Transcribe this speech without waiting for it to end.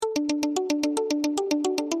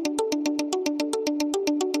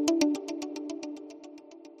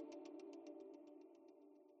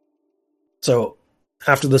So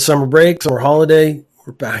after the summer break, summer holiday,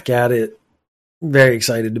 we're back at it. Very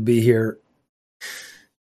excited to be here.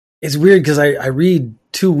 It's weird because I read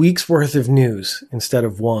 2 weeks worth of news instead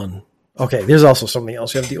of one. Okay, there's also something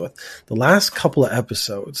else you have to deal with. The last couple of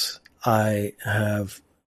episodes I have,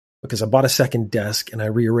 because I bought a second desk and I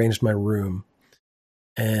rearranged my room.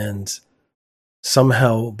 And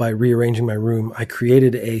somehow by rearranging my room, I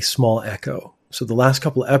created a small echo. So the last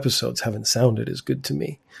couple of episodes haven't sounded as good to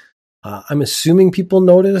me. I'm assuming people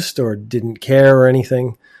noticed or didn't care or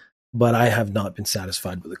anything, but I have not been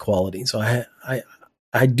satisfied with the quality. So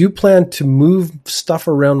I do plan to move stuff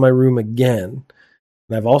around my room again.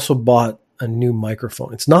 And I've also bought a new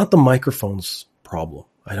microphone. It's not the microphone's problem.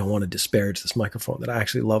 I don't want to disparage this microphone that I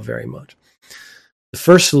actually love very much. The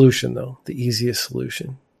first solution, though, the easiest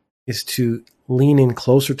solution, is to lean in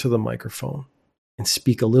closer to the microphone and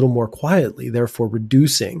speak a little more quietly, therefore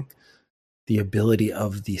reducing the ability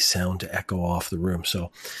of the sound to echo off the room.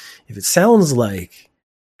 So if it sounds like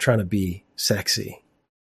trying to be sexy,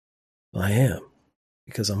 well, I am,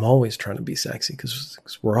 because I'm always trying to be sexy, because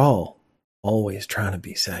we're all always trying to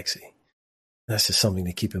be sexy. That's just something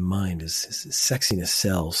to keep in mind is sexiness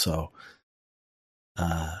sells. So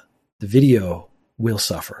the video will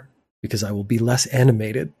suffer because I will be less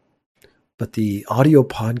animated, but the audio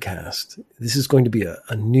podcast, this is going to be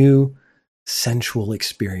a new sensual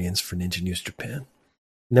experience for Ninja News Japan.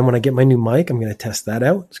 And then when I get my new mic, I'm going to test that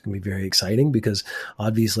out. It's going to be very exciting because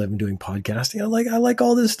obviously I've been doing podcasting. I like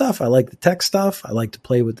all this stuff. I like the tech stuff. I like to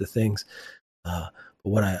play with the things. But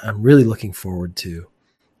what I'm really looking forward to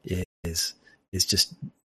is just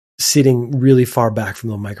sitting really far back from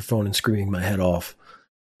the microphone and screaming my head off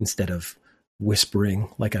instead of whispering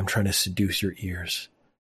like I'm trying to seduce your ears,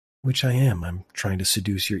 which I am. I'm trying to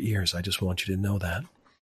seduce your ears. I just want you to know that.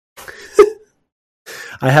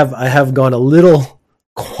 I have gone a little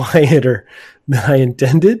quieter than I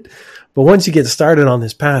intended, but once you get started on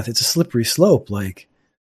this path, it's a slippery slope. Like,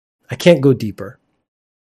 I can't go deeper.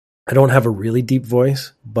 I don't have a really deep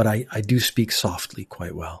voice, but I do speak softly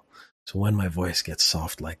quite well. So when my voice gets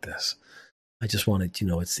soft like this, I just want it,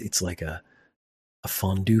 it's like a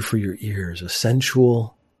fondue for your ears, a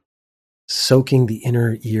sensual soaking the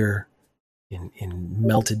inner ear in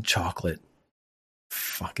melted chocolate.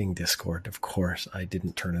 Fucking Discord, of course. I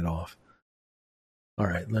didn't turn it off. All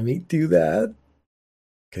right, let me do that.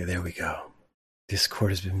 Okay, there we go.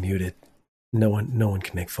 Discord has been muted. No one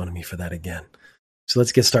can make fun of me for that again. So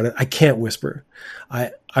let's get started. I can't whisper.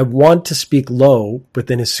 I want to speak low, but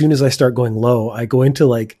then as soon as I start going low, I go into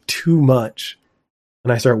like too much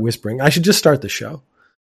and I start whispering. I should just start the show.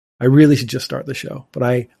 I really should just start the show, but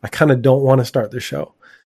I kind of don't want to start the show.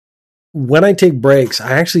 When I take breaks,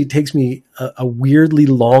 it takes me a weirdly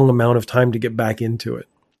long amount of time to get back into it.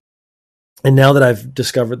 And now that I've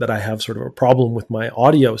discovered that I have sort of a problem with my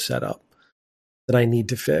audio setup that I need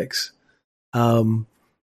to fix,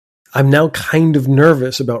 I'm now kind of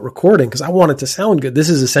nervous about recording because I want it to sound good. This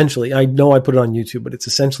is essentially, I know I put it on YouTube, but it's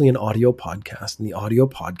essentially an audio podcast. And the audio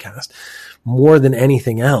podcast, more than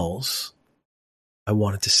anything else, I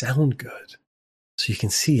want it to sound good. So you can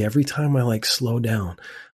see every time I slow down,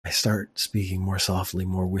 I start speaking more softly,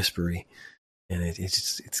 more whispery. And it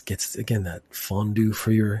gets, again, that fondue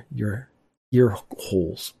for your ear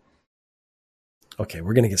holes. Okay,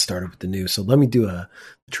 we're going to get started with the news. So let me do a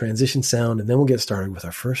transition sound, and then we'll get started with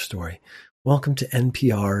our first story. Welcome to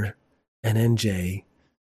NPR, NNJ,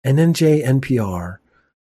 NPR.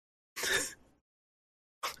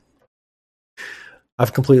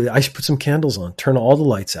 I should put some candles on, turn all the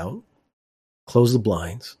lights out, close the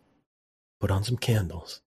blinds, put on some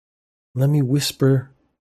candles. Let me whisper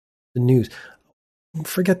the news.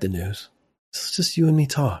 Forget the news. It's just you and me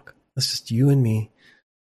talk. It's just you and me.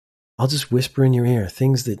 I'll just whisper in your ear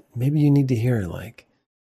things that maybe you need to hear. Like,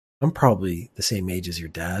 I'm probably the same age as your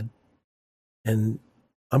dad, and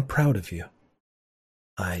I'm proud of you.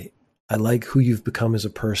 I like who you've become as a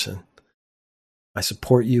person. I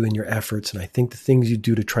support you in your efforts, and I think the things you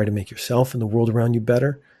do to try to make yourself and the world around you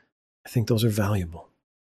better, I think those are valuable.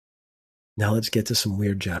 Now let's get to some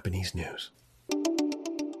weird Japanese news. All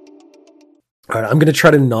right, I'm going to try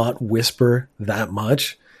to not whisper that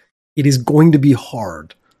much. It is going to be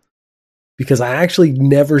hard because I actually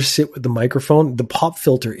never sit with the microphone. The pop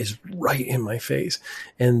filter is right in my face,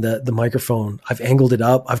 and the microphone, I've angled it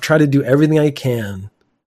up. I've tried to do everything I can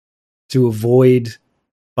to avoid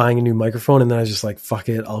buying a new microphone, and then I was just like, fuck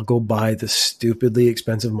it, I'll go buy this stupidly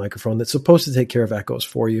expensive microphone that's supposed to take care of echoes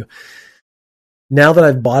for you. Now that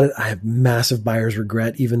I've bought it, I have massive buyer's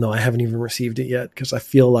regret, even though I haven't even received it yet, because I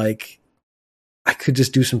feel like I could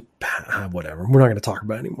just do some, whatever. We're not going to talk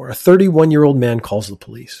about it anymore. A 31-year-old man calls the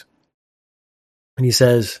police. And he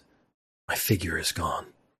says, my figure is gone.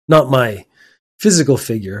 Not my physical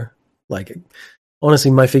figure. Like,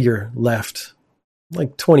 honestly, my figure left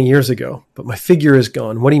like 20 years ago, but my figure is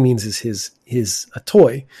gone. What he means is a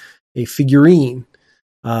toy, a figurine.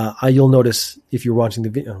 You'll notice if you're watching the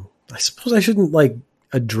video, I suppose I shouldn't like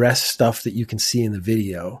address stuff that you can see in the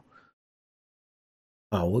video.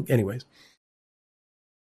 Oh, well, anyways.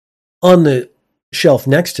 On the shelf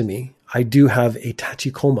next to me, I do have a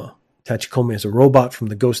Tachikoma. Tachikoma is a robot from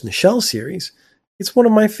the Ghost in the Shell series. It's one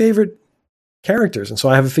of my favorite characters. And so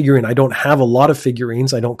I have a figurine. I don't have a lot of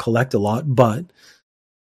figurines. I don't collect a lot, but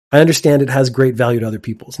I understand it has great value to other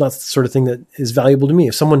people. It's not the sort of thing that is valuable to me.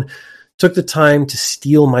 If someone took the time to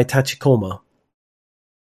steal my Tachikoma,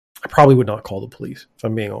 I probably would not call the police, if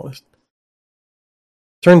I'm being honest.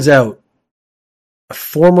 Turns out a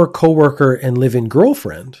former coworker and live-in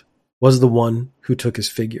girlfriend was the one who took his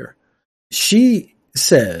figure. She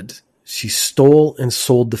said she stole and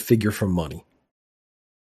sold the figure for money,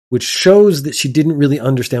 which shows that she didn't really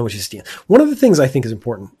understand what she's stealing. One of the things I think is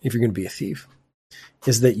important if you're going to be a thief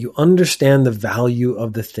is that you understand the value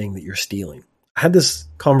of the thing that you're stealing. I had this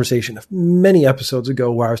conversation many episodes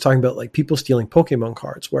ago where I was talking about like people stealing Pokemon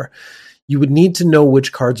cards, where you would need to know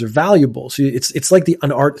which cards are valuable. So it's like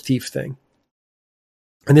an art thief thing.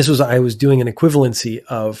 And I was doing an equivalency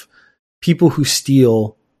of people who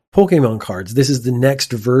steal Pokemon cards. This is the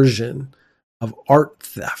next version of art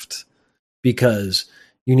theft, because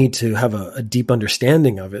you need to have a deep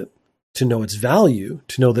understanding of it to know its value,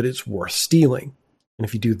 to know that it's worth stealing. And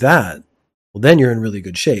if you do that, well, then you're in really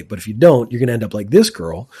good shape. But if you don't, you're going to end up like this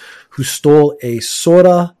girl who stole a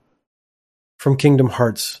Sora from Kingdom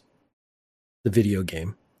Hearts, the video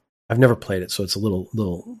game. I've never played it, so it's a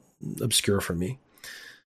little obscure for me.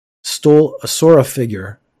 Stole a Sora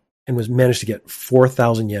figure and managed to get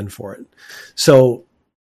 4,000 yen for it. So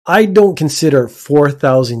I don't consider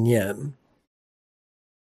 4,000 yen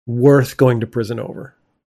worth going to prison over.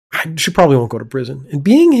 She probably won't go to prison. And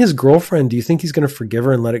being his girlfriend, do you think he's going to forgive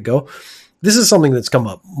her and let it go? This is something that's come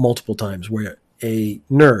up multiple times where a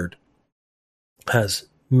nerd has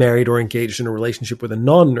married or engaged in a relationship with a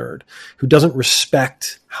non-nerd who doesn't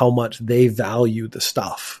respect how much they value the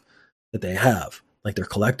stuff that they have, like their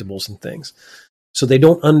collectibles and things. So they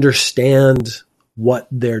don't understand what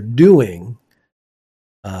they're doing.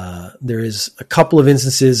 There is a couple of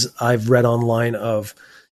instances I've read online of,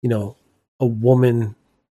 a woman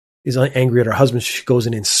is angry at her husband. She goes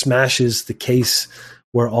in and smashes the case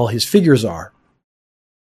where all his figures are.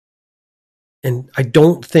 And I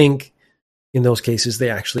don't think in those cases they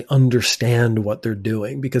actually understand what they're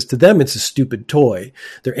doing, because to them it's a stupid toy.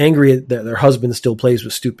 They're angry that their husband still plays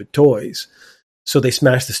with stupid toys. So they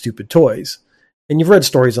smash the stupid toys. And you've read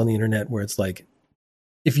stories on the internet where it's like,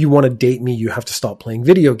 if you want to date me, you have to stop playing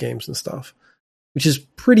video games and stuff, which is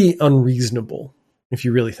pretty unreasonable if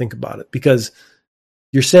you really think about it, because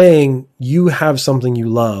you're saying you have something you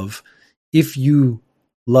love. If you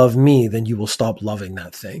love me, then you will stop loving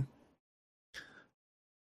that thing.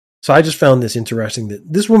 So I just found this interesting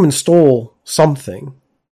that this woman stole something.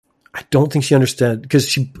 I don't think she understood, because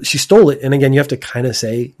she stole it. And again, you have to kind of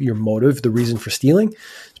say your motive, the reason for stealing.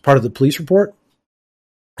 It's part of the police report.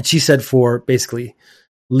 And she said for basically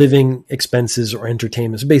living expenses or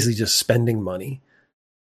entertainment, so basically just spending money.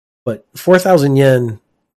 But 4,000 yen,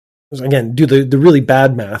 again, do the really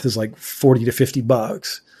bad math, is like 40 to 50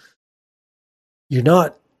 bucks. You're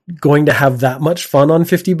not going to have that much fun on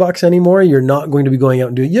 50 bucks anymore. You're not going to be going out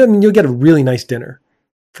and doing, you'll get a really nice dinner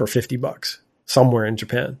for 50 bucks somewhere in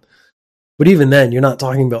Japan. But even then, you're not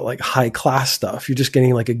talking about like high class stuff. You're just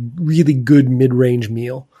getting like a really good mid-range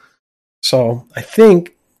meal. So I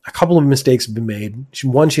think a couple of mistakes have been made.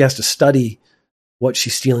 One, she has to study what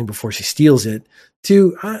she's stealing before she steals it.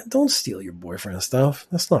 Two, don't steal your boyfriend's stuff.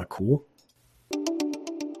 That's not cool.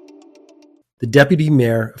 The deputy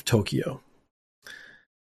mayor of Tokyo.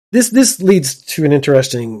 This leads to an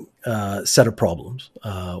interesting set of problems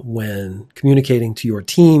when communicating to your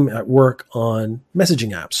team at work on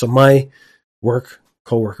messaging apps. So my work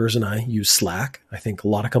coworkers and I use Slack. I think a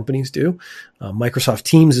lot of companies do. Microsoft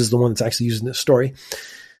Teams is the one that's actually using this story.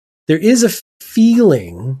 There is a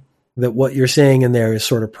feeling that what you're saying in there is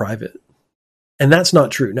sort of private. And that's not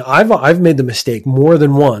true. Now, I've made the mistake more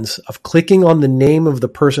than once of clicking on the name of the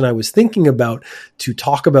person I was thinking about to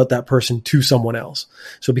talk about that person to someone else.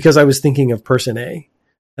 So because I was thinking of person A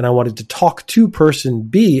and I wanted to talk to person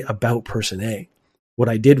B about person A, what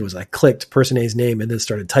I did was I clicked person A's name and then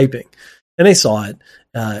started typing. And they saw it,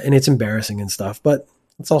 and it's embarrassing and stuff, but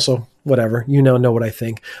it's also whatever. You know what I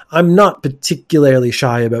think. I'm not particularly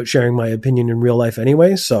shy about sharing my opinion in real life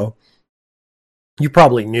anyway, so you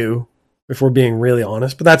probably knew if we're being really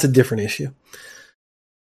honest, but that's a different issue.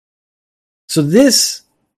 So this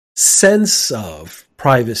sense of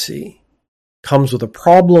privacy comes with a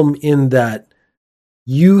problem in that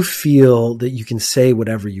you feel that you can say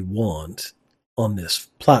whatever you want on this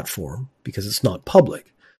platform because it's not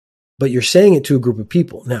public, but you're saying it to a group of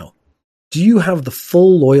people. Now, do you have the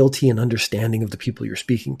full loyalty and understanding of the people you're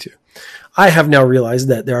speaking to? I have now realized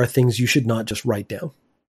that there are things you should not just write down.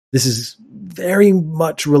 This is very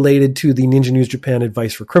much related to the Ninja News Japan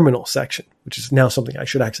Advice for Criminals section, which is now something I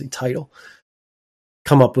should actually title.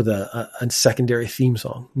 Come up with a secondary theme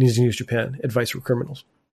song, Ninja News Japan Advice for Criminals.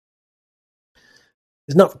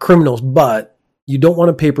 It's not for criminals, but you don't want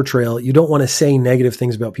a paper trail. You don't want to say negative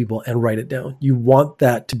things about people and write it down. You want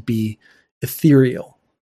that to be ethereal.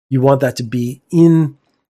 You want that to be in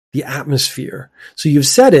the atmosphere. So you've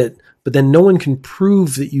said it, but then no one can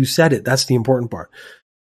prove that you said it. That's the important part.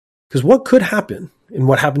 Because what could happen, and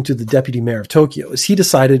what happened to the deputy mayor of Tokyo, is he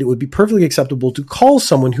decided it would be perfectly acceptable to call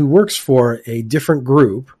someone who works for a different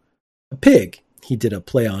group a pig. He did a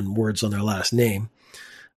play on words on their last name.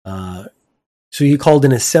 So he called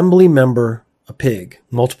an assembly member a pig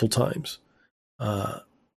multiple times. A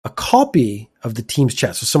copy of the team's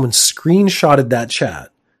chat, so someone screenshotted that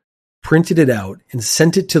chat, printed it out, and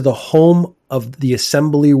sent it to the home of the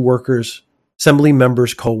assembly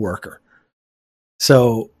member's co-worker.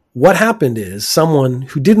 So what happened is someone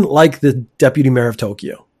who didn't like the deputy mayor of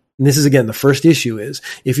Tokyo, and this is again, the first issue is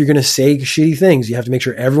if you're going to say shitty things, you have to make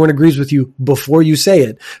sure everyone agrees with you before you say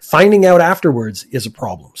it. Finding out afterwards is a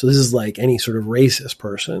problem. So this is like any sort of racist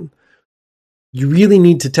person. You really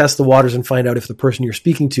need to test the waters and find out if the person you're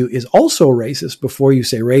speaking to is also racist before you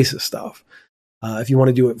say racist stuff. If you want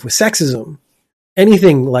to do it with sexism,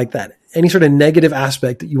 anything like that, any sort of negative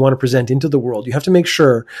aspect that you want to present into the world, you have to make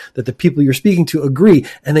sure that the people you're speaking to agree.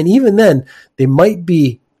 And then even then, they might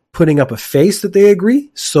be putting up a face that they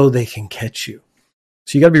agree so they can catch you.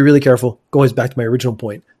 So you got to be really careful. Goes back to my original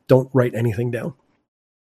point. Don't write anything down.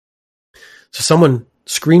 So someone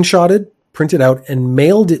screenshotted, printed out, and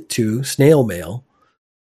mailed it to snail mail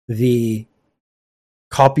the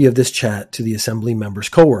copy of this chat to the assembly member's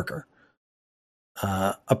coworker.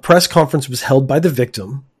 A press conference was held by the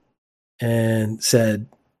victim and said,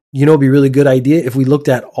 it'd be a really good idea if we looked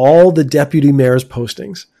at all the deputy mayor's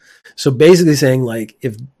postings. So basically saying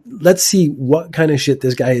let's see what kind of shit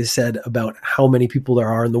this guy has said about how many people there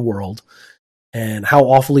are in the world and how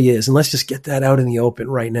awful he is. And let's just get that out in the open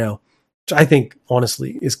right now, which I think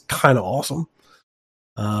honestly is kind of awesome.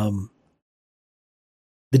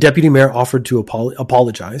 The deputy mayor offered to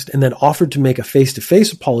apologize and then offered to make a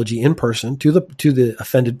face-to-face apology in person to the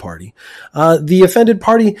offended party. The offended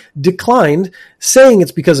party declined, saying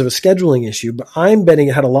it's because of a scheduling issue, but I'm betting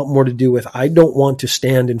it had a lot more to do with I don't want to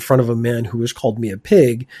stand in front of a man who has called me a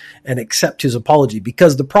pig and accept his apology.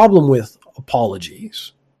 Because the problem with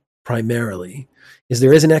apologies, primarily, is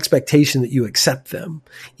there is an expectation that you accept them,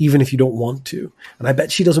 even if you don't want to. And I bet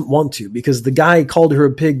she doesn't want to because the guy called her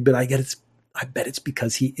a pig, but I bet it's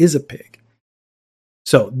because he is a pig.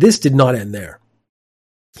 So this did not end there.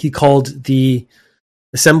 He called the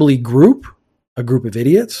assembly group a group of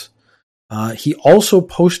idiots. He also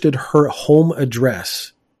posted her home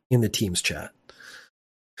address in the Teams chat.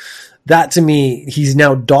 That to me, he's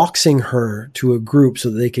now doxing her to a group so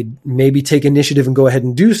that they could maybe take initiative and go ahead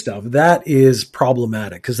and do stuff. That is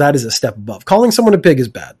problematic because that is a step above. Calling someone a pig is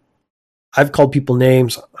bad. I've called people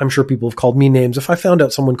names. I'm sure people have called me names. If I found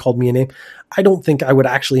out someone called me a name, I don't think I would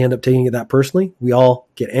actually end up taking it that personally. We all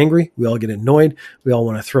get angry. We all get annoyed. We all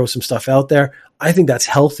want to throw some stuff out there. I think that's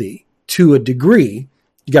healthy to a degree.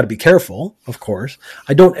 You got to be careful, of course.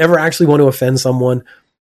 I don't ever actually want to offend someone,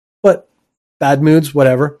 but bad moods,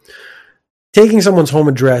 whatever. Taking someone's home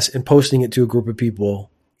address and posting it to a group of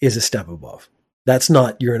people is a step above. That's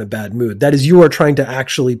not you're in a bad mood. That is you are trying to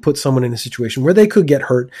actually put someone in a situation where they could get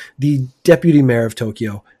hurt. The deputy mayor of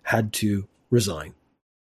Tokyo had to resign,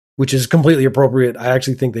 which is completely appropriate. I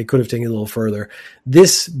actually think they could have taken it a little further.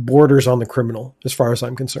 This borders on the criminal as far as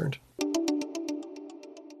I'm concerned.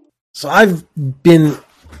 So I've been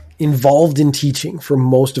involved in teaching for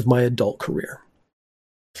most of my adult career.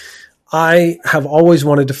 I have always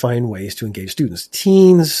wanted to find ways to engage students.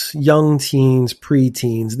 Teens, young teens,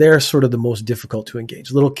 pre-teens, they're sort of the most difficult to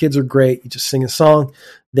engage. Little kids are great. You just sing a song.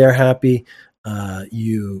 They're happy.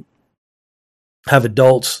 You have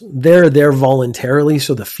adults. They're there voluntarily,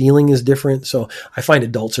 so the feeling is different. So I find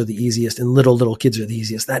adults are the easiest and little kids are the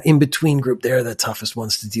easiest. That in-between group, they're the toughest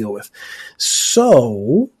ones to deal with.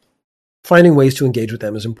 So finding ways to engage with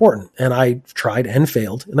them is important. And I've tried and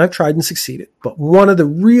failed, and I've tried and succeeded. But one of the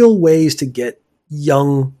real ways to get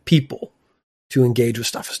young people to engage with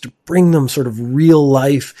stuff is to bring them sort of real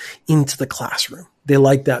life into the classroom. They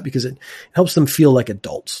like that because it helps them feel like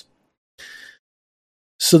adults.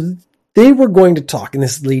 So they were going to talk in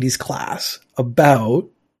this lady's class about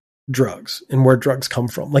drugs and where drugs come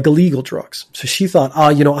from, like illegal drugs. So she thought,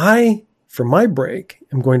 I, for my break,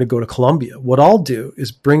 am going to go to Colombia. What I'll do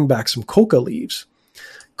is bring back some coca leaves.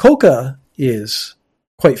 Coca is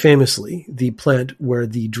quite famously the plant where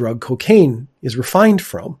the drug cocaine is refined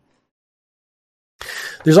from.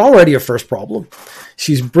 There's already a first problem.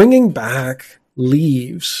 She's bringing back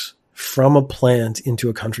leaves from a plant into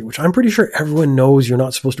a country, which I'm pretty sure everyone knows you're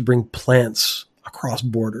not supposed to bring plants across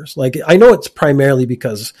borders. Like, I know it's primarily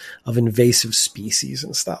because of invasive species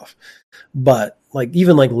and stuff, but like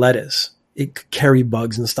even like lettuce, it could carry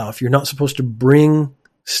bugs and stuff. You're not supposed to bring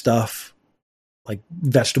stuff like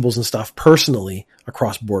vegetables and stuff personally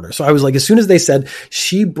across borders. So I was like, as soon as they said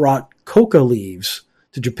she brought coca leaves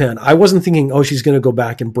to Japan, I wasn't thinking, oh, she's going to go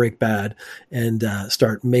back and break bad and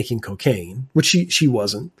start making cocaine, which she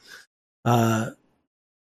wasn't. But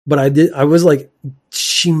I was like,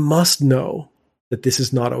 she must know that this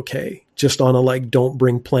is not okay, just on a like, don't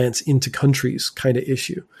bring plants into countries kind of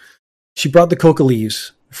issue. She brought the coca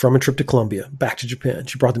leaves from a trip to Colombia back to Japan.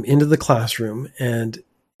 She brought them into the classroom and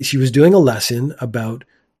she was doing a lesson about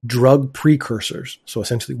drug precursors. So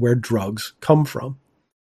essentially where drugs come from.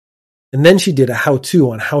 And then she did a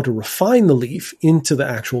how-to on how to refine the leaf into the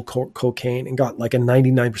actual cocaine and got like a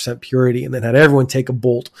 99% purity, and then had everyone take a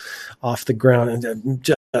bolt off the ground, and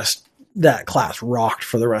just that class rocked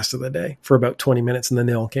for the rest of the day for about 20 minutes, and then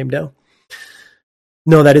they all came down.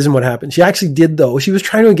 No, that isn't what happened. She actually did, though. She was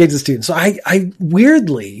trying to engage the students. So I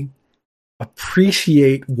weirdly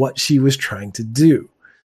appreciate what she was trying to do.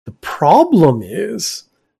 The problem is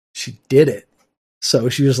she did it. So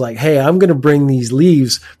she was like, hey, I'm going to bring these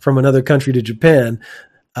leaves from another country to Japan.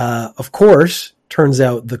 Of course, turns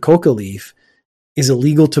out the coca leaf is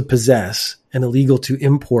illegal to possess and illegal to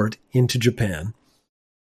import into Japan.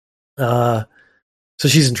 So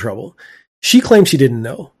she's in trouble. She claims she didn't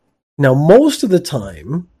know. Now, most of the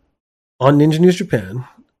time on Ninja News Japan,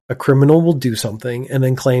 a criminal will do something and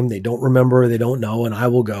then claim they don't remember, they don't know, and I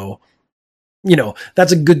will go,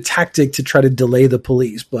 that's a good tactic to try to delay the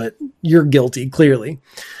police, but you're guilty, clearly.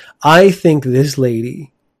 I think this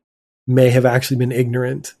lady may have actually been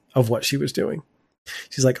ignorant of what she was doing.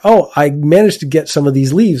 She's like, oh, I managed to get some of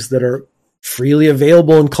these leaves that are freely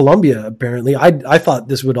available in Colombia, apparently. I thought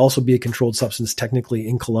this would also be a controlled substance technically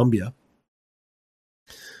in Colombia.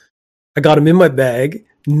 I got them in my bag.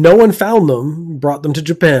 No one found them, brought them to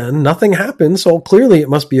Japan. Nothing happened, so clearly it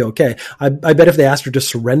must be okay. I bet if they asked her to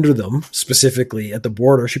surrender them specifically at the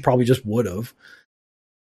border, she probably just would have.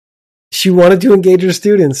 She wanted to engage her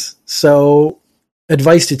students. So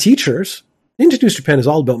advice to teachers. Ninja News Japan is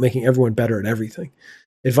all about making everyone better at everything.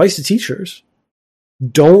 Advice to teachers.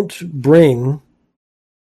 Don't bring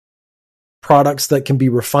products that can be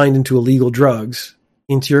refined into illegal drugs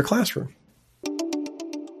into your classroom.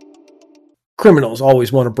 Criminals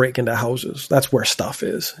always want to break into houses. That's where stuff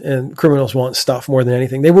is. And criminals want stuff more than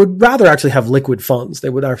anything. They would rather actually have liquid funds.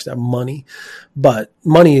 They would actually have money. But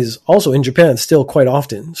money is also in Japan still quite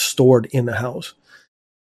often stored in the house.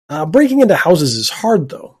 Breaking into houses is hard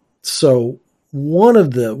though. So one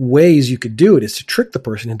of the ways you could do it is to trick the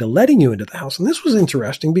person into letting you into the house. And this was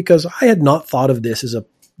interesting because I had not thought of this as a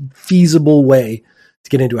feasible way to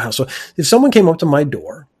get into a house. So if someone came up to my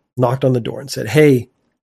door, knocked on the door and said, hey,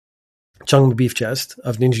 Chungma Beef Chest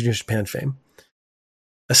of Ninja News Japan fame,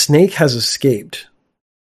 a snake has escaped.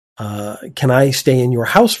 Can I stay in your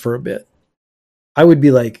house for a bit? I would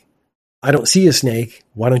be like, I don't see a snake.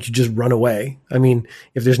 Why don't you just run away? I mean,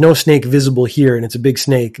 if there's no snake visible here and it's a big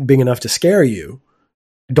snake, big enough to scare you,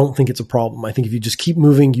 I don't think it's a problem. I think if you just keep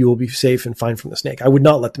moving, you will be safe and fine from the snake. I would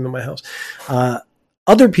not let them in my house.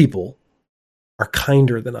 Other people are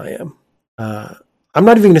kinder than I am. I'm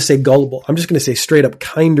not even going to say gullible. I'm just going to say straight up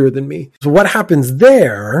kinder than me. So what happens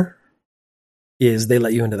there is they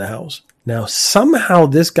let you into the house. Now, somehow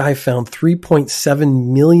this guy found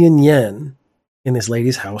 3.7 million yen in this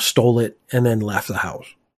lady's house, stole it, and then left the house.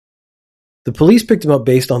 The police picked him up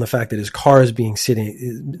based on the fact that his car is being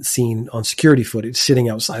seen on security footage sitting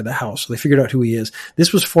outside the house. So they figured out who he is.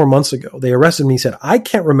 This was 4 months ago. They arrested him and he said, I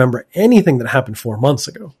can't remember anything that happened 4 months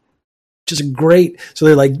ago. Just great. So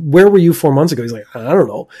they're like, where were you 4 months ago? He's like, I don't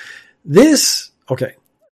know. This,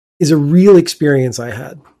 is a real experience I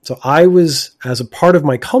had. So I was, as a part of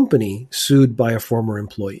my company, sued by a former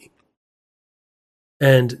employee.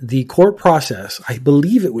 And the court process, I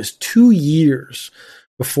believe it was 2 years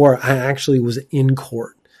before I actually was in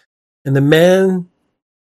court. And the man,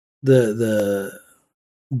 the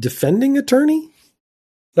defending attorney.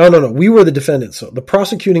 No. We were the defendants. So the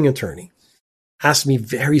prosecuting attorney asked me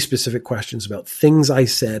very specific questions about things I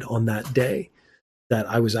said on that day that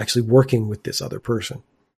I was actually working with this other person.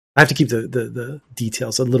 I have to keep the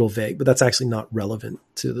details a little vague, but that's actually not relevant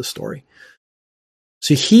to the story.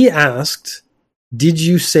 So he asked, did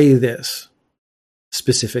you say this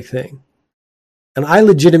specific thing? And I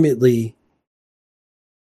legitimately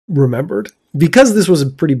remembered, because this was a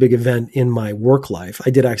pretty big event in my work life. I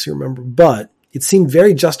did actually remember, but it seemed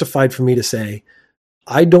very justified for me to say,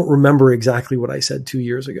 I don't remember exactly what I said 2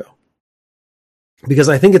 years ago, because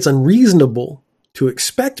I think it's unreasonable to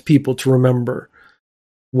expect people to remember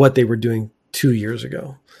what they were doing 2 years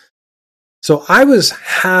ago. So I was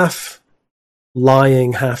half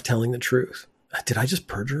lying, half telling the truth. Did I just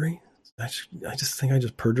perjury? I just think I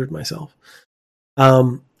just perjured myself.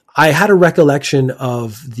 I had a recollection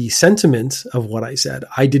of the sentiment of what I said.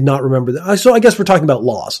 I did not remember that. So I guess we're talking about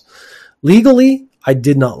laws. Legally, I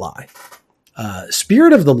did not lie.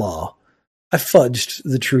 Spirit of the law, I fudged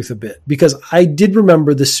the truth a bit, because I did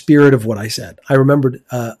remember the spirit of what I said. I remembered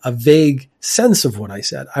a vague sense of what I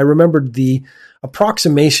said. I remembered the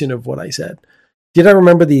approximation of what I said. Did I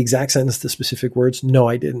remember the exact sentence, the specific words? No,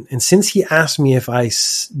 I didn't. And since he asked me if I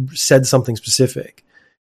said something specific,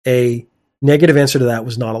 a negative answer to that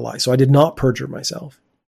was not a lie. So I did not perjure myself.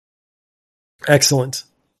 Excellent.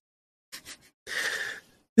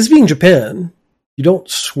 This being Japan, you don't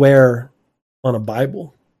swear on a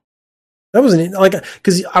Bible. That wasn't like,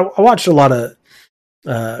 because I watched a lot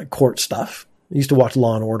of court stuff. I used to watch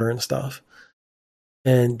Law and Order and stuff.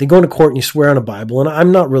 And they go into court and you swear on a Bible. And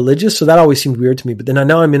I'm not religious, so that always seemed weird to me. But then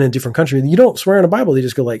now I'm in a different country. You don't swear on a Bible. They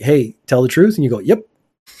just go like, hey, tell the truth. And you go, yep.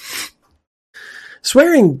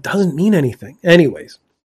 Swearing doesn't mean anything. Anyways,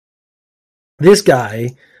 this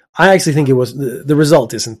guy, I actually think it was, the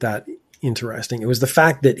result isn't that interesting. It was the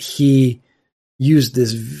fact that he used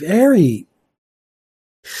this very,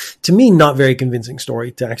 to me, not very convincing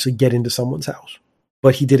story to actually get into someone's house.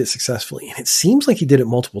 But he did it successfully. And it seems like he did it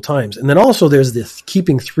multiple times. And then also there's this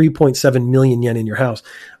keeping 3.7 million yen in your house.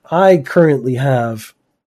 I currently have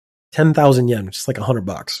 10,000 yen, which is like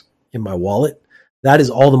 $100 in my wallet. That is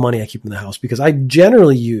all the money I keep in the house, because I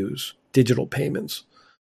generally use digital payments,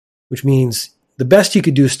 which means the best you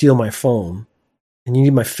could do is steal my phone, and you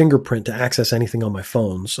need my fingerprint to access anything on my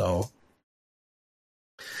phone. So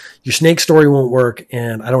your snake story won't work,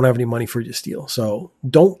 and I don't have any money for you to steal. So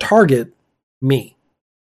don't target me.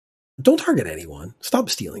 Don't target anyone. Stop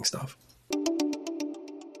stealing stuff.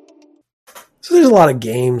 So there's a lot of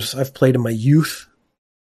games I've played in my youth.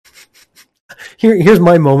 Here's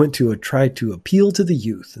my moment to try to appeal to the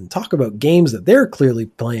youth and talk about games that they're clearly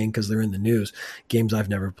playing because they're in the news, games I've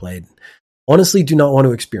never played. Honestly, do not want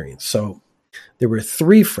to experience. So there were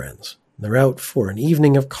 3 friends. They're out for an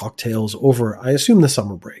evening of cocktails over, I assume, the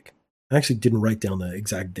summer break. I actually didn't write down the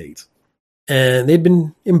exact dates. And they'd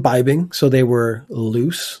been imbibing, so they were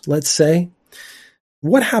loose, let's say.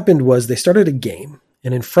 What happened was they started a game,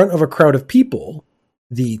 and in front of a crowd of people,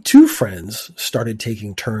 the 2 friends started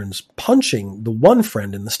taking turns punching the one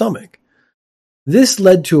friend in the stomach. This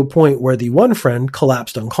led to a point where the one friend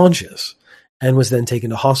collapsed unconscious and was then taken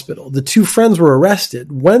to hospital. The 2 friends were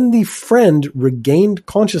arrested. When the friend regained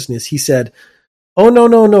consciousness, he said, "Oh,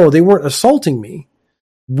 no, they weren't assaulting me.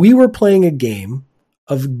 We were playing a game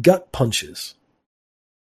of gut punches."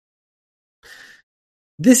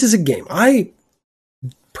 This is a game. I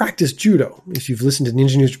practice judo. If you've listened to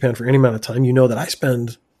Ninja News Japan for any amount of time, you know that I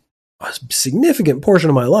spend a significant portion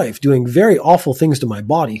of my life doing very awful things to my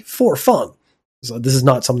body for fun. So this is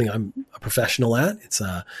not something I'm a professional at. It's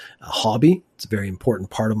a hobby. It's a very important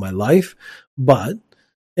part of my life, and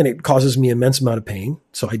it causes me immense amount of pain.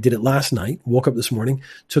 So I did it last night, woke up this morning,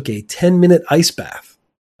 took a 10-minute ice bath.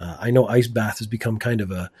 I know ice bath has become kind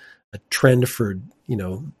of a trend for,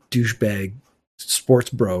 douchebag sports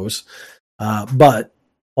bros. But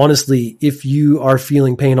honestly, if you are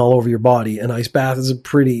feeling pain all over your body, an ice bath is a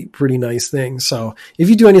pretty nice thing. So if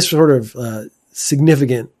you do any sort of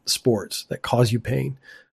significant sports that cause you pain,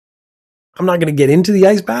 I'm not going to get into the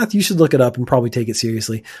ice bath. You should look it up and probably take it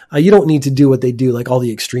seriously. You don't need to do what they do, like all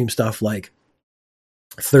the extreme stuff, like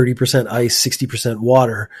 30% ice, 60%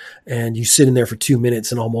 water, and you sit in there for 2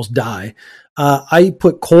 minutes and almost die. I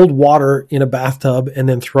put cold water in a bathtub and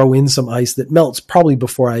then throw in some ice that melts probably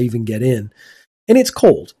before I even get in. And it's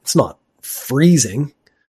cold. It's not freezing.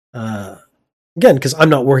 Again, because I'm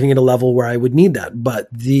not working at a level where I would need that. But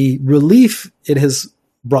the relief it has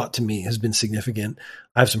brought to me has been significant.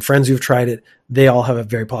 I have some friends who've tried it. They all have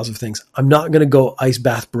very positive things. I'm not going to go ice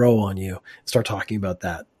bath bro on you and start talking about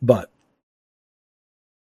that. But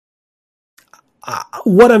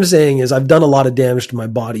what I'm saying is I've done a lot of damage to my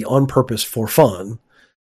body on purpose for fun.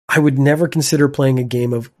 I would never consider playing a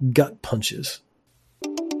game of gut punches.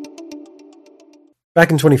 Back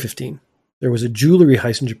in 2015, there was a jewelry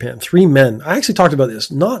heist in Japan. 3 men. I actually talked about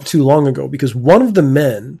this not too long ago because one of the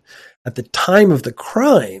men at the time of the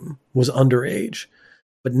crime was underage.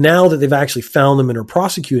 But now that they've actually found them and are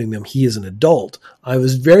prosecuting them, he is an adult. I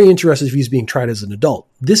was very interested if he's being tried as an adult.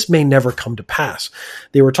 This may never come to pass.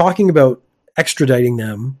 They were talking about extraditing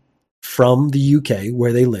them from the UK,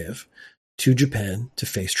 where they live, to Japan to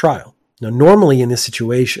face trial. Now, normally in this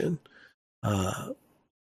situation,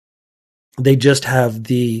 they just have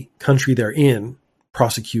the country they're in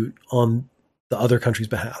prosecute on the other country's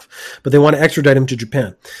behalf. But they want to extradite him to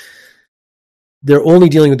Japan. They're only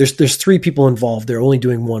dealing with, there's 3 people involved. They're only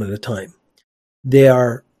doing one at a time. They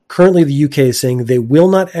are currently, the UK is saying they will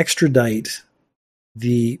not extradite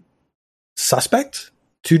the suspect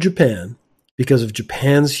to Japan because of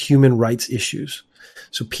Japan's human rights issues.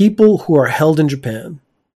 So people who are held in Japan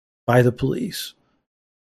by the police,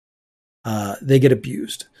 they get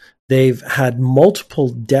abused. They've had multiple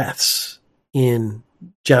deaths in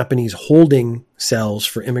Japanese holding cells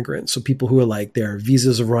for immigrants. So people who are like, their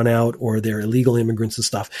visas have run out or they're illegal immigrants and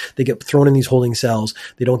stuff, they get thrown in these holding cells.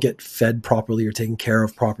 They don't get fed properly or taken care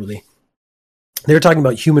of properly. They're talking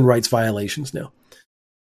about human rights violations now.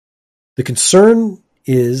 The concern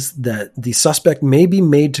is that the suspect may be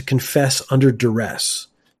made to confess under duress.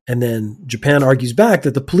 And then Japan argues back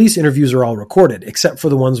that the police interviews are all recorded, except for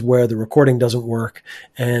the ones where the recording doesn't work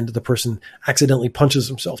and the person accidentally punches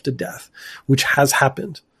himself to death, which has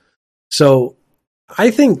happened. So I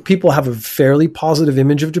think people have a fairly positive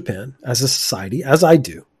image of Japan as a society, as I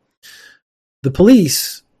do. The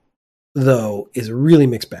police, though, is a really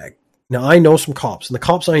mixed bag. Now, I know some cops, and the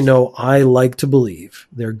cops I know, I like to believe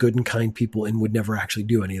they're good and kind people and would never actually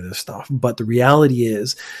do any of this stuff. But the reality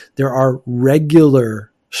is there are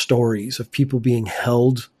regular stories of people being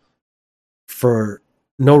held for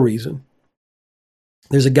no reason.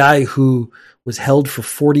 There's a guy who was held for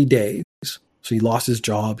 40 days. So he lost his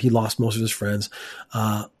job. He lost most of his friends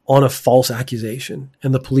on a false accusation.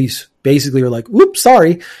 And the police basically are like, whoops,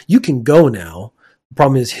 sorry, you can go now. The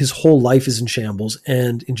problem is his whole life is in shambles.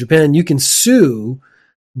 And in Japan, you can sue,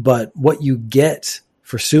 but what you get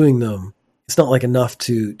for suing them, it's not like enough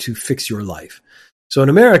to fix your life. So in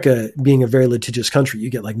America, being a very litigious country, you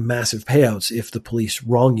get like massive payouts if the police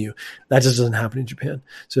wrong you. That just doesn't happen in Japan.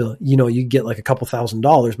 So, you get like a couple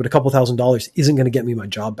 $1,000s, but a couple $1,000s isn't going to get me my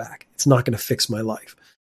job back. It's not going to fix my life.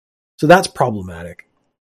 So that's problematic.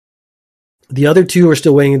 The other 2 are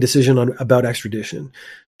still weighing a decision about extradition.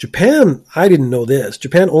 Japan, I didn't know this.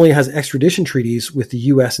 Japan only has extradition treaties with the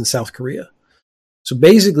US and South Korea. So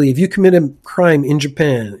basically, if you commit a crime in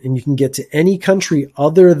Japan and you can get to any country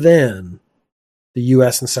other than the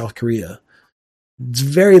US and South Korea, it's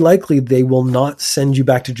very likely they will not send you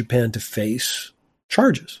back to Japan to face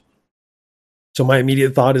charges. So my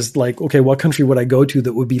immediate thought is like, okay, what country would I go to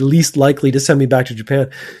that would be least likely to send me back to Japan?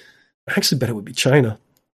 I actually bet it would be China.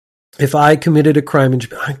 If I committed a crime in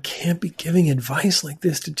Japan, I can't be giving advice like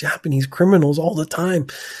this to Japanese criminals all the time.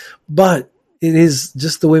 But it is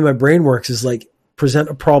just the way my brain works, is like, present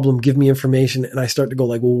a problem, give me information, and I start to go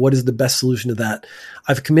like, well, what is the best solution to that?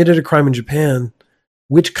 I've committed a crime in Japan.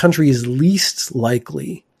 Which country is least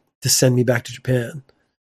likely to send me back to Japan?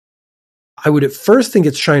 I would at first think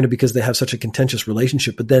it's China because they have such a contentious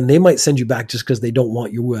relationship, but then they might send you back just because they don't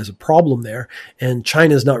want you as a problem there. And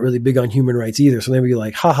China's not really big on human rights either. So they would be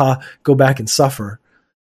like, haha, go back and suffer.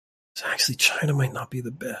 So actually, China might not be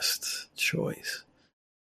the best choice.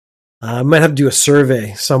 I might have to do a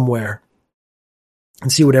survey somewhere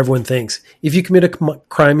and see what everyone thinks. If you commit a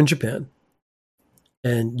crime in Japan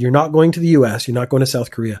and you're not going to the US, you're not going to South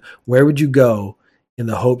Korea, where would you go in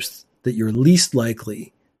the hopes that you're least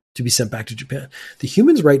likely to be sent back to Japan? The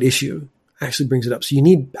human rights issue actually brings it up. So you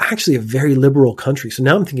need actually a very liberal country. So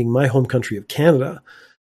now I'm thinking my home country of Canada,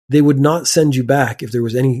 they would not send you back if there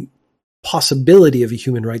was any possibility of a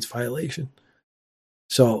human rights violation.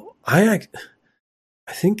 So I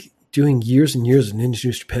think doing years and years in Ninja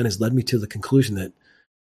News Japan has led me to the conclusion that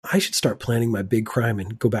I should start planning my big crime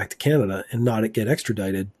and go back to Canada and not get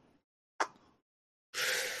extradited.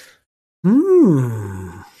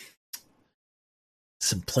 Some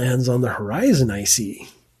plans on the horizon, I see.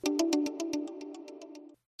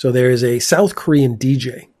 So there is a South Korean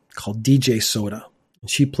DJ called DJ Soda, and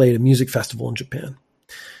she played a music festival in Japan.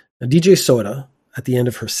 Now, DJ Soda, at the end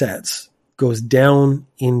of her sets, goes down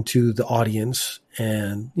into the audience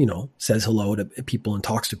and, says hello to people and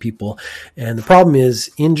talks to people. And the problem is,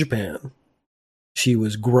 in Japan, she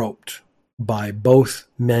was groped by both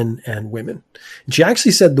men and women. And she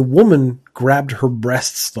actually said the woman grabbed her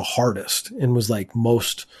breasts the hardest and was like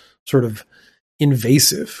most sort of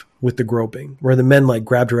invasive with the groping, where the men like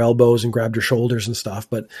grabbed her elbows and grabbed her shoulders and stuff,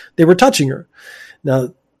 but they were touching her.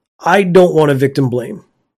 Now, I don't want to victim blame,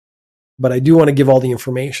 but I do want to give all the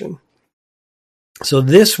information. So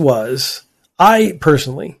this was, I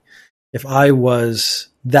personally, if I was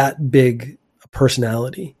that big a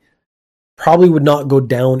personality, probably would not go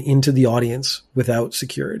down into the audience without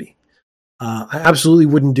security. I absolutely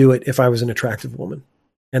wouldn't do it if I was an attractive woman.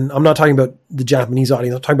 And I'm not talking about the Japanese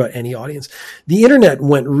audience. I'm talking about any audience. The internet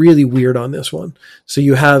went really weird on this one. So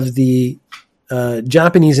you have the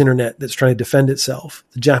Japanese internet that's trying to defend itself,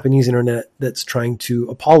 the Japanese internet that's trying to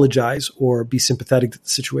apologize or be sympathetic to the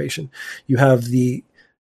situation. You have the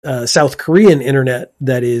South Korean internet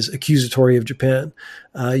that is accusatory of Japan.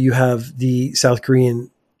 You have the South Korean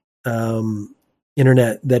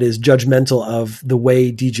internet that is judgmental of the way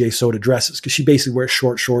DJ Soda dresses, because she basically wears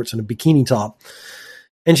short shorts and a bikini top.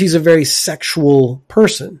 And she's a very sexual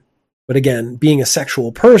person. But again, being a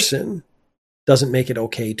sexual person doesn't make it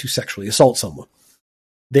okay to sexually assault someone.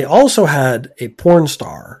 They also had a porn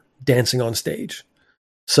star dancing on stage.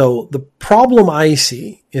 So the problem I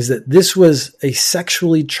see is that this was a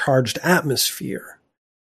sexually charged atmosphere.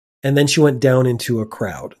 And then she went down into a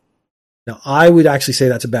crowd. Now, I would actually say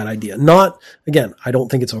that's a bad idea. Not, again, I don't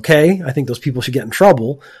think it's okay. I think those people should get in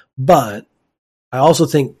trouble. But I also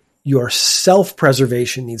think your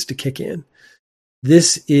self-preservation needs to kick in.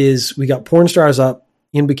 We got porn stars up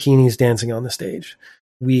in bikinis dancing on the stage.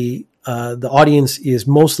 The audience is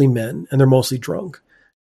mostly men and they're mostly drunk.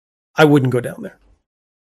 I wouldn't go down there.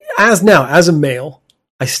 As a male,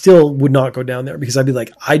 I still would not go down there because I'd be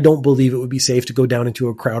like, I don't believe it would be safe to go down into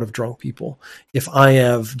a crowd of drunk people if I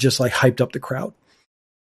have just like hyped up the crowd.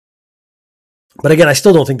 But again, I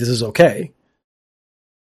still don't think this is okay.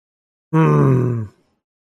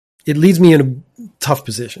 It leaves me in a tough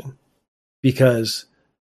position because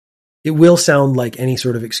it will sound like any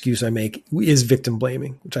sort of excuse I make is victim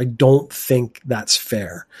blaming, which I don't think that's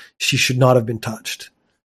fair. She should not have been touched.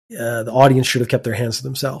 The audience should have kept their hands to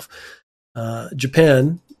themselves.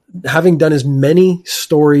 Japan, having done as many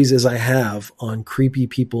stories as I have on creepy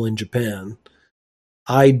people in Japan,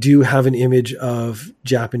 I do have an image of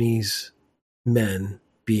Japanese men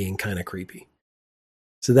being kind of creepy.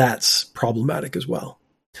 So that's problematic as well.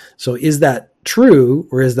 So is that true,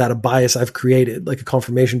 or is that a bias I've created, like a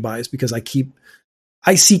confirmation bias, because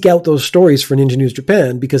I seek out those stories for Ninja News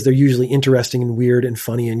Japan because they're usually interesting and weird and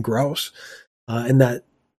funny and gross. And that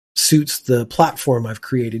suits the platform I've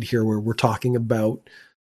created here where we're talking about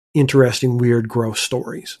interesting, weird, gross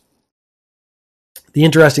stories. The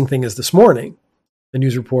interesting thing is this morning, a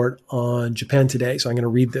news report on Japan Today. So I'm going to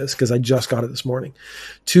read this because I just got it this morning.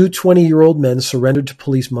 2 20-year-old men surrendered to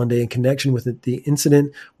police Monday in connection with the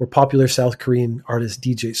incident where popular South Korean artist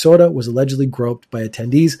DJ Soda was allegedly groped by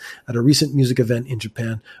attendees at a recent music event in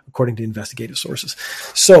Japan, according to investigative sources.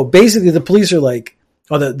 So basically the police are like,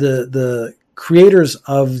 the creators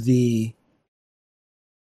of the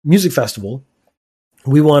music festival,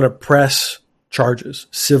 we want to press charges,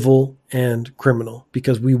 civil and criminal,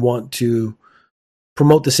 because we want to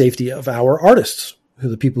promote the safety of our artists, who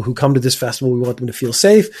the people who come to this festival. We want them to feel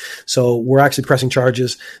safe. So we're actually pressing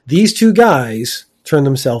charges. These two guys turned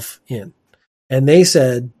themselves in, and they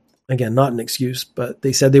said, again, not an excuse, but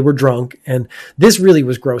they said they were drunk. And this really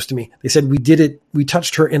was gross to me. They said we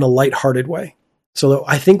touched her in a lighthearted way. So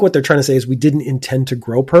I think what they're trying to say is we didn't intend to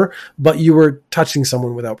grope her, but you were touching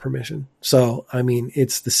someone without permission. So, I mean,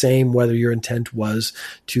 it's the same whether your intent was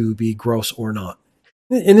to be gross or not.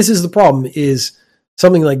 And this is the problem, is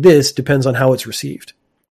something like this depends on how it's received.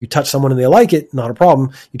 You touch someone and they like it, not a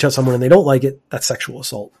problem. You touch someone and they don't like it, that's sexual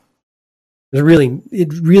assault. It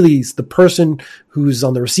really is the person who's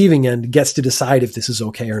on the receiving end gets to decide if this is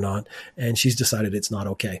okay or not. And she's decided it's not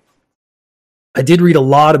okay. I did read a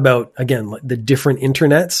lot about, again, like the different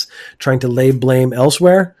internets trying to lay blame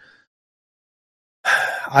elsewhere.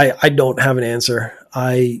 I don't have an answer.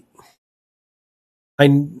 I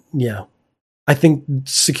think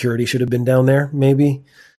security should have been down there, maybe.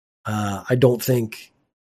 I don't think.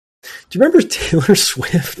 Do you remember Taylor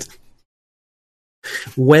Swift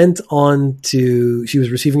went on to, she was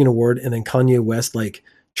receiving an award, and then Kanye West like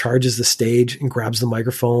charges the stage and grabs the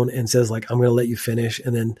microphone and says like, I'm going to let you finish.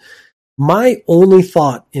 And then my only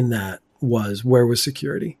thought in that was, where was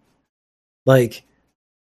security? Like,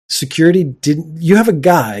 security didn't, you have a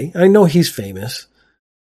guy, I know he's famous,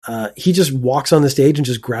 he just walks on the stage and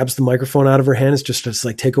just grabs the microphone out of her hands just to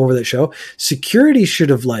like take over that show. Security should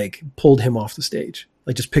have like pulled him off the stage,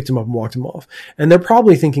 like just picked him up and walked him off. And they're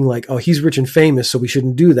probably thinking like, oh, he's rich and famous, so we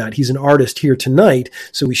shouldn't do that. He's an artist here tonight,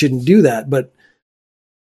 so we shouldn't do that. But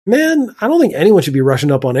man, I don't think anyone should be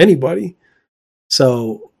rushing up on anybody.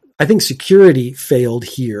 So I think security failed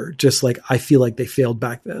here, just like I feel like they failed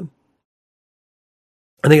back then.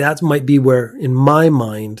 I think that might be where, in my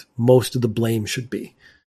mind, most of the blame should be.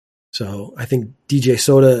 So I think DJ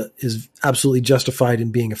Soda is absolutely justified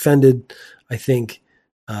in being offended. I think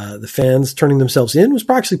the fans turning themselves in was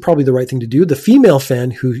actually probably the right thing to do. The female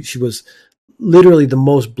fan, who she was literally the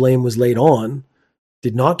most blame was laid on,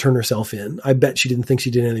 did not turn herself in. I bet she didn't think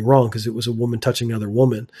she did anything wrong because it was a woman touching another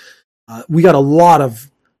woman. We got a lot of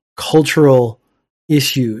cultural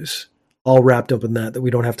issues all wrapped up in that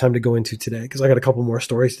we don't have time to go into today because I got a couple more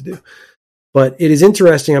stories to do. But it is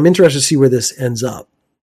interesting. I'm interested to see where this ends up,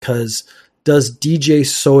 because does DJ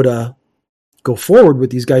Soda go forward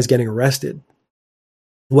with these guys getting arrested?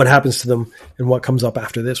 What happens to them and what comes up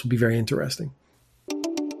after this will be very interesting.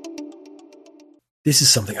 This is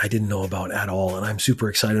something I didn't know about at all, and I'm super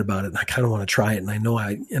excited about it, and I kind of want to try it, and I know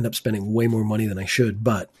I end up spending way more money than I should,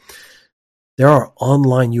 but there are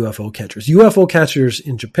online UFO catchers. UFO catchers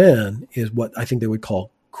in Japan is what I think they would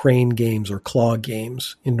call crane games or claw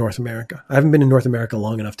games in North America. I haven't been in North America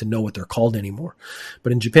long enough to know what they're called anymore.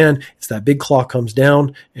 But in Japan, it's that big claw comes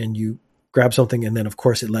down and you grab something, and then of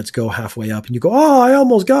course it lets go halfway up and you go, oh, I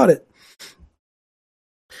almost got it.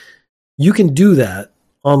 You can do that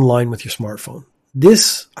online with your smartphone.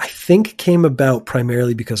 This, I think, came about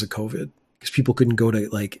primarily because of COVID, because people couldn't go to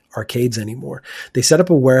like arcades anymore. They set up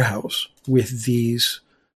a warehouse with these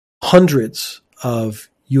hundreds of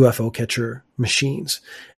UFO catcher machines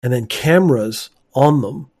and then cameras on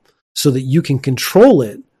them so that you can control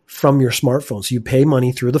it from your smartphone. So you pay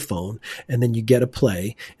money through the phone and then you get a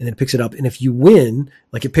play and then it picks it up. And if you win,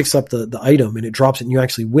 like it picks up the item and it drops it and you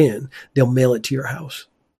actually win, they'll mail it to your house.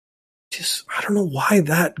 I don't know why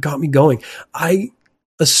that got me going. I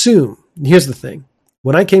assume, here's the thing.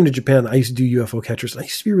 When I came to Japan, I used to do UFO catchers. I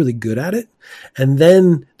used to be really good at it. And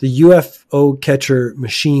then the UFO catcher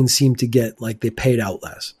machines seemed to get like they paid out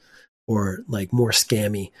less or like more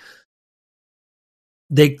scammy.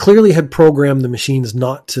 They clearly had programmed the machines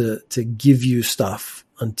not to give you stuff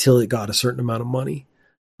until it got a certain amount of money,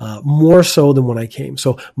 more so than when I came.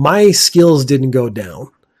 So my skills didn't go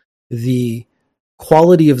down. The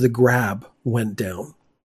quality of the grab went down.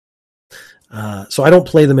 So I don't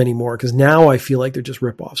play them anymore because now I feel like they're just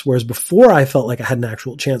ripoffs. Whereas before I felt like I had an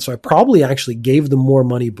actual chance. So I probably actually gave them more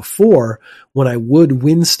money before when I would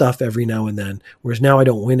win stuff every now and then. Whereas now I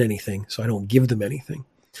don't win anything. So I don't give them anything.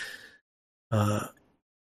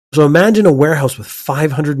 So imagine a warehouse with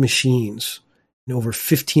 500 machines and over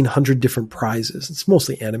 1,500 different prizes. It's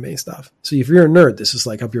mostly anime stuff. So if you're a nerd, this is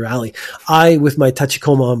like up your alley. I, with my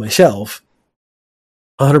Tachikoma on my shelf,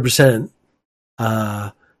 100%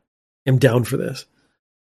 am down for this.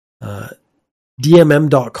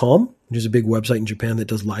 DMM.com, which is a big website in Japan that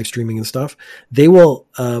does live streaming and stuff, they will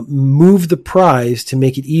move the prize to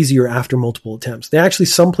make it easier after multiple attempts. They actually,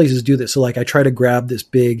 some places do this. So like I try to grab this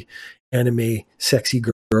big anime sexy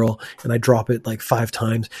girl and I drop it like 5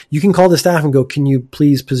 times. You can call the staff and go, can you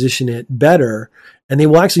please position it better? And they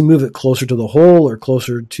will actually move it closer to the hole or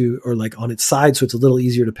closer to, or like on its side. So it's a little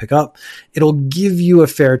easier to pick up. It'll give you a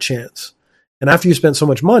fair chance. And after you spend so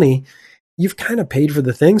much money, you've kind of paid for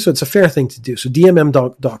the thing. So it's a fair thing to do. So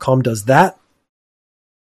DMM.com does that.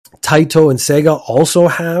 Taito and Sega also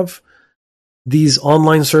have these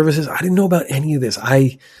online services. I didn't know about any of this.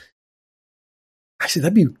 Actually,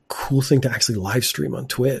 that'd be a cool thing to actually live stream on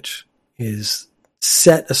Twitch, is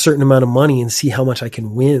set a certain amount of money and see how much I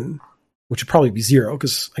can win, which would probably be zero.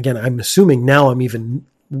 Because again, I'm assuming now I'm even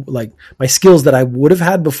like my skills that I would have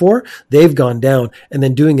had before, they've gone down, and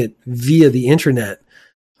then doing it via the internet.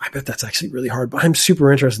 I bet that's actually really hard, but I'm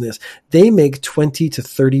super interested in this. They make 20 to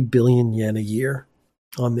 30 billion yen a year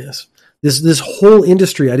on this. This whole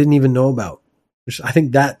industry I didn't even know about. Which I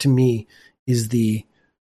think that to me is the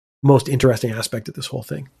most interesting aspect of this whole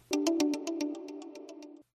thing.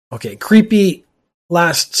 Okay, creepy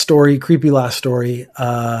last story.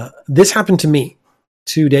 This happened to me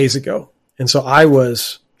 2 days ago. And so I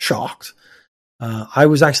was shocked. I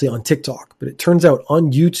was actually on TikTok, but it turns out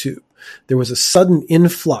on YouTube, there was a sudden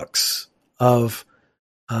influx of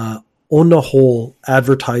Onahole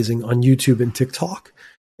advertising on YouTube and TikTok.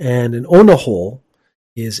 And an Onahole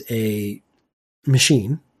is a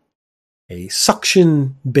machine, a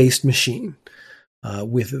suction-based machine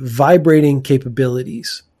with vibrating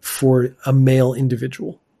capabilities for a male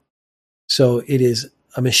individual. So it is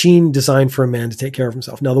a machine designed for a man to take care of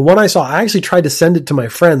himself. Now, the one I saw, I actually tried to send it to my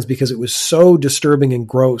friends because it was so disturbing and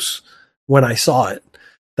gross when I saw it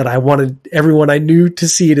that I wanted everyone I knew to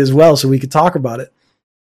see it as well so we could talk about it.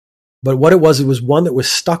 But what it was one that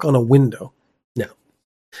was stuck on a window. Now,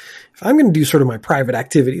 if I'm going to do sort of my private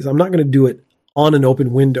activities, I'm not going to do it on an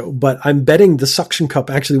open window, but I'm betting the suction cup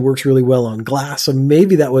actually works really well on glass. So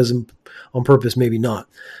maybe that was on purpose, maybe not.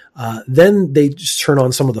 Then they just turn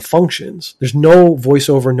on some of the functions. There's no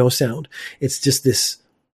voiceover, no sound. It's just this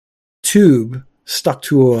tube stuck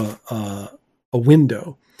to a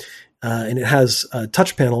window. And it has a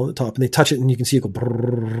touch panel at the top, and they touch it and you can see it go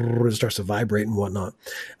brrr, it starts to vibrate and whatnot.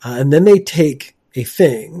 And then they take a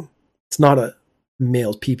thing. It's not a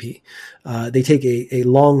male's pee-pee. They take a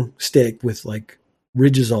long stick with like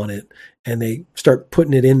ridges on it and they start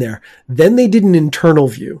putting it in there. Then they did an internal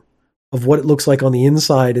view of what it looks like on the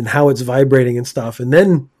inside and how it's vibrating and stuff. And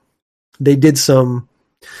then they did some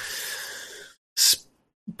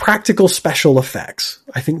practical special effects,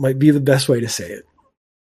 I think might be the best way to say it.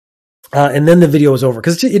 And then the video is over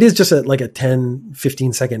because it is just like a 10,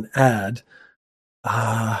 15 second ad.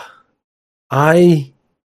 I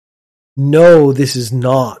know this is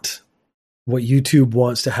not what YouTube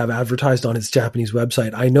wants to have advertised on its Japanese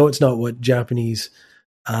website. I know it's not what Japanese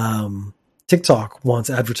TikTok wants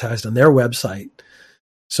advertised on their website.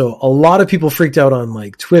 So a lot of people freaked out on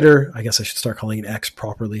like Twitter. I guess I should start calling it X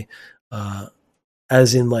properly.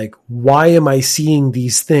 As in like, why am I seeing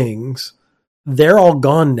these things? They're all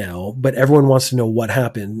gone now, but everyone wants to know what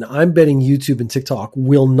happened. I'm betting YouTube and TikTok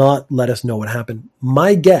will not let us know what happened.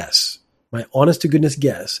 My guess, my honest to goodness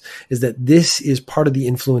guess, is that this is part of the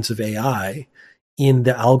influence of AI in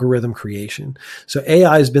the algorithm creation. So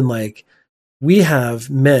AI has been like, we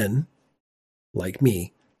have men like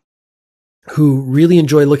me who really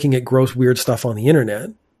enjoy looking at gross, weird stuff on the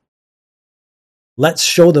internet. Let's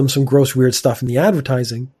show them some gross, weird stuff in the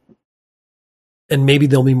advertising, and maybe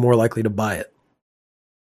they'll be more likely to buy it.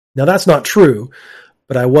 Now, that's not true,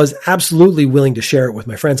 but I was absolutely willing to share it with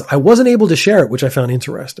my friends. I wasn't able to share it, which I found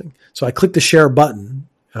interesting. So I clicked the share button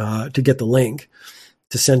to get the link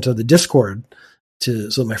to send to the Discord so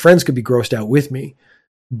that my friends could be grossed out with me,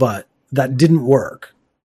 but that didn't work.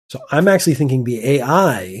 So I'm actually thinking the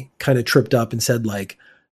AI kind of tripped up and said, like,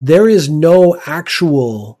 there is no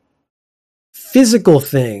actual physical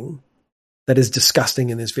thing that is disgusting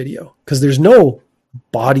in this video because there's no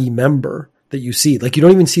body member that you see. Like, you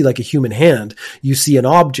don't even see like a human hand. You see an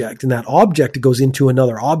object, and that object goes into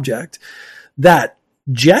another object. That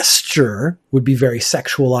gesture would be very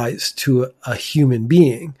sexualized to a human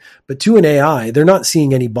being, but to an AI, they're not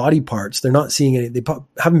seeing any body parts. They're not seeing any, they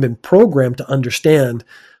haven't been programmed to understand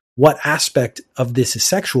what aspect of this is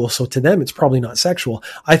sexual. So to them, it's probably not sexual.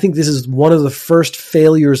 I think this is one of the first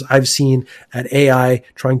failures I've seen at AI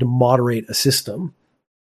trying to moderate a system,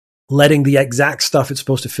 letting the exact stuff it's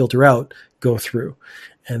supposed to filter out go through.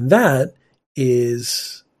 And that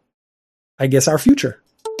is, I guess, our future.